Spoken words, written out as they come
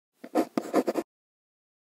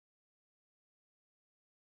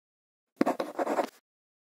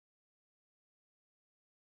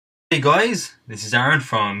Hey guys, this is Aaron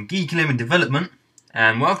from Geeky Development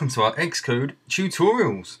and welcome to our XCode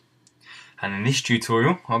tutorials. And in this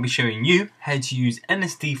tutorial I'll be showing you how to use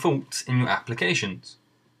NSDefaults in your applications.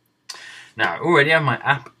 Now I already have my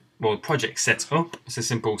project set up. It's a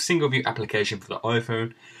simple single view application for the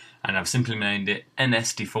iPhone and I've simply named it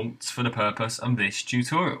NSDefaults for the purpose of this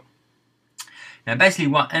tutorial. Now basically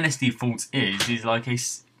what NSDefaults is like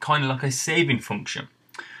kind of like a saving function,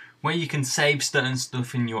 where you can save certain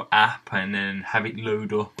stuff in your app and then have it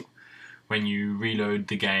load up when you reload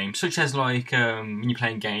the game, such as like when you're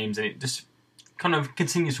playing games and it just kind of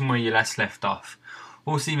continues from where you last left off,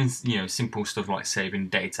 or even simple stuff like saving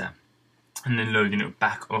data and then loading it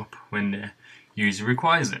back up when the user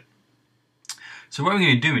requires it. So what we're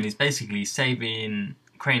going to be doing is basically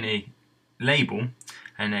creating a label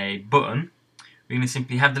and a button. We're going to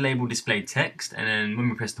simply have the label display text, and then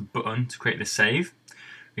when we press the button to create the save,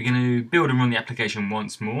 we're going to build and run the application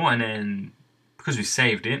once more, and then because we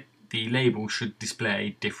saved it, the label should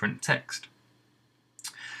display different text.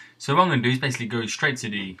 So what I'm going to do is basically go straight to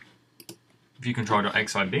the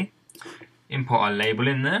viewcontroller.xib, import our label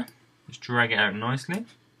in there, just drag it out nicely,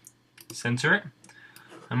 center it.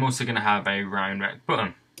 I'm also going to have a round rect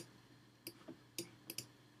button.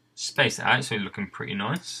 Space it out so it's looking pretty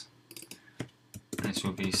nice. This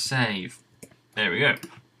will be save. There we go.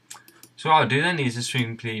 So what I'll do then is just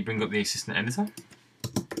simply bring up the assistant editor.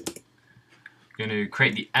 I'm going to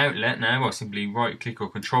create the outlet now. I'll simply right click or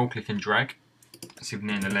control click and drag. Simply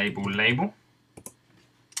name the label.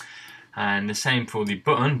 And the same for the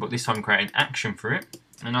button, but this time create an action for it.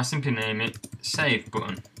 And I'll simply name it save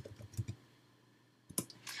button.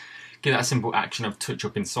 Give that a simple action of touch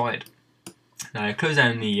up inside. Now I close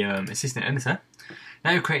down the assistant editor.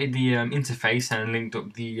 Now we've created the interface and linked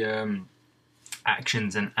up the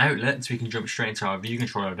actions and outlets, we can jump straight into our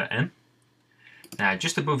viewcontroller.m. Now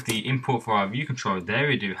just above the import for our view controller there,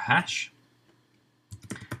 we do hash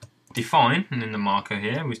define, and then the marker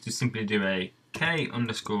here we just simply do a k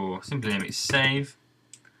underscore, simply name it save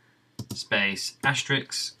space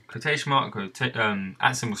asterisk quotation mark at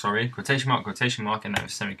symbol, quotation mark, and that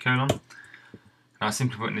was semicolon. And I'll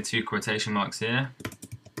simply put in the two quotation marks here.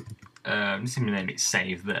 Simply name it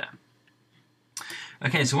save there.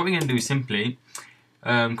 Okay, so what we're going to do is simply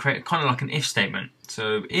create kind of like an if statement.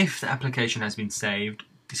 So if the application has been saved,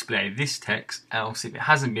 display this text, else if it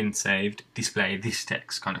hasn't been saved, display this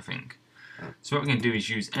text, kind of thing. So what we're going to do is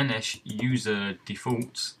use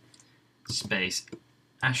NSUserDefaults space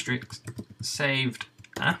asterisk saved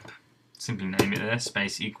app, simply name it there,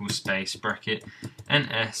 space equals space bracket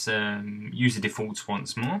NS user defaults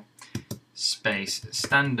once more, space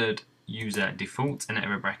standard user default, and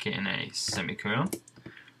a bracket and a semicolon.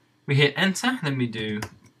 We hit enter, then we do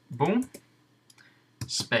bool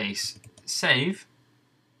space save,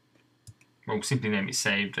 well simply name it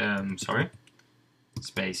saved,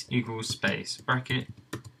 space equals space bracket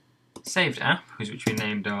saved app, which we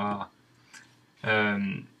named our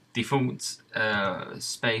defaults,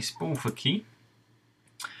 space bool for key,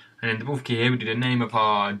 and then the bool for key here we do the name of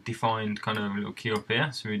our defined kind of little key up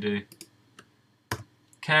here, so we do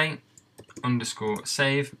k underscore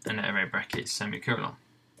save and an array bracket semicolon.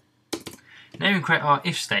 Now we create our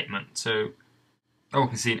if statement. So, I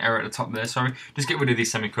can see an error at the top there, sorry. Just get rid of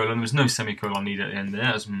this semicolon. There was no semicolon needed at the end there.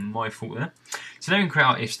 That was my fault there. So now we can create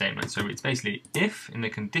our if statement. So it's basically if in the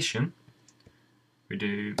condition, we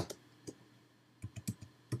do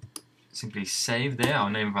simply save there, our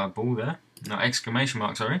name of our bool there, no exclamation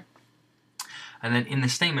mark, sorry. And then in the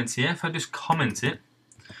statements here, if I just comment it,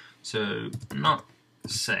 so not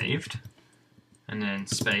saved, and then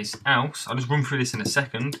space else, I'll just run through this in a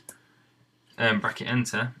second, bracket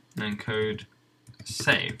enter, and then code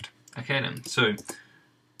saved. Okay then, so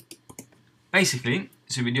basically,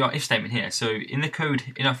 so we do our if statement here. So in the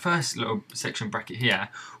code, in our first little section bracket here,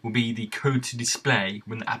 will be the code to display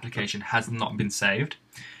when the application has not been saved.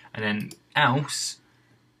 And then else,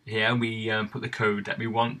 here we put the code that we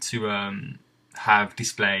want to have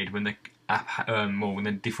displayed when the app, or when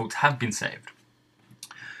the defaults have been saved.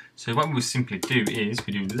 So what we'll simply do is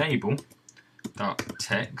we do label dot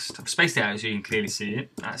text. I've spaced it out so you can clearly see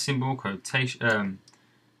it. At symbol quotation,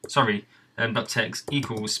 dot text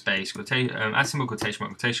equals space at symbol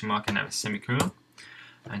quotation mark, and now a semicolon.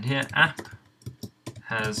 And here app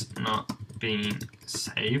has not been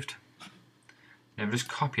saved. Now just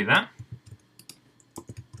copy that.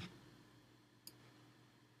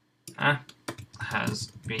 App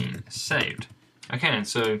has been saved. Okay, and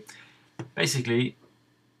so basically,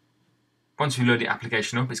 once we load the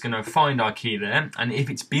application up, it's going to find our key there, and if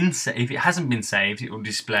it hasn't been saved, it will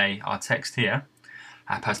display our text here.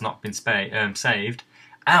 App has not been saved,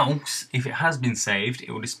 Else, if it has been saved,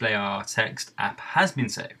 it will display our text app has been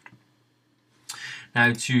saved.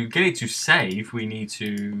 Now to get it to save, we need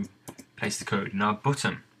to place the code in our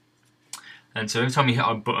button. And so every time we hit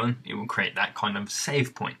our button, it will create that kind of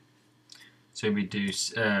save point. So we do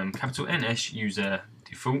capital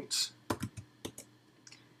NSUserDefaults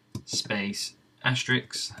space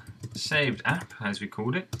asterisk saved app, as we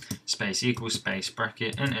called it, space equals space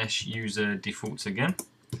bracket NSUserDefaults again,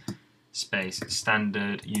 space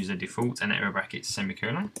standard user default and error bracket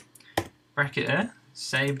semicolon, bracket there,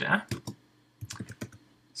 saved app,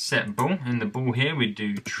 set bool. In the bool here we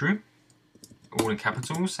do true, all in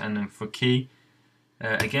capitals, and then for key,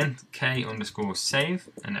 again, K underscore save,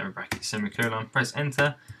 and error bracket semicolon, press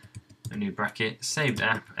enter, a new bracket, saved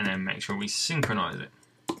app, and then make sure we synchronize it,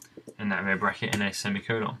 and that error bracket and a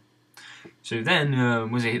semicolon. So then,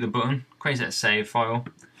 once you hit the button, creates that save file,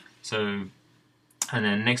 so, and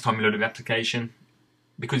then next time you load up the application,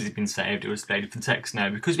 because it's been saved, it was displayed for text. Now,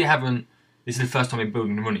 because we haven't, this is the first time we're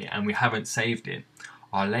building and running it, and we haven't saved it,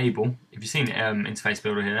 our label, if you've seen the interface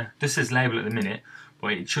builder here, this says label at the minute,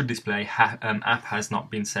 but it should display app has not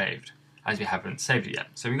been saved, as we haven't saved it yet.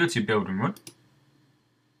 So we go to build and run.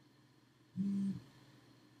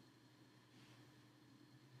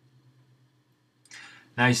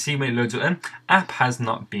 Now you see when it loads up, app has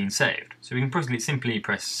not been saved. So we can simply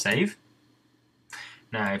press save.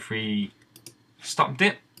 Now if we stopped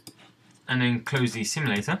it and then close the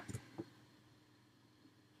simulator,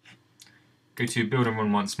 go to build and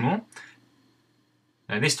run once more.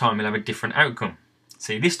 Now this time we'll have a different outcome.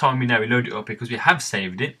 See, this time we load it up because we have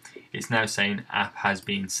saved it. It's now saying app has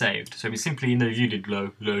been saved. So we simply did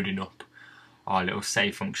loading up our little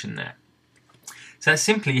save function there. So that's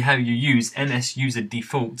simply how you use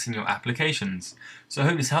NSUserDefaults in your applications. So I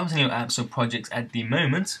hope this helps in your apps or projects at the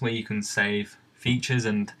moment, where you can save features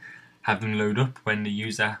and have them load up when the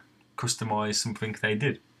user customized something they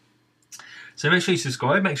did. So make sure you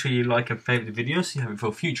subscribe, make sure you like and favourite the video so you have it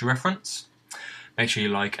for future reference. Make sure you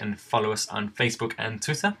like and follow us on Facebook and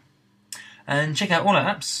Twitter. And check out all our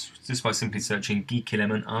apps just by simply searching Geeky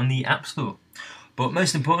Lemon on the App Store. But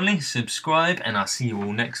most importantly, subscribe, and I'll see you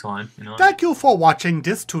all next time. Thank you for watching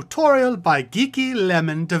this tutorial by Geeky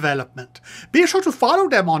Lemon Development. Be sure to follow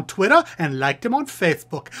them on Twitter and like them on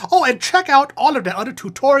Facebook. Oh, and check out all of their other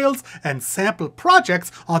tutorials and sample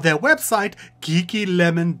projects on their website,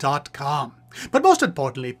 geekylemon.com. But most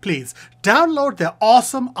importantly, please download their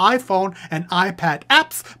awesome iPhone and iPad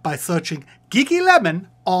apps by searching Geeky Lemon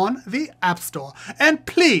on the App Store. And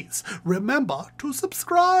please remember to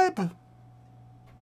subscribe.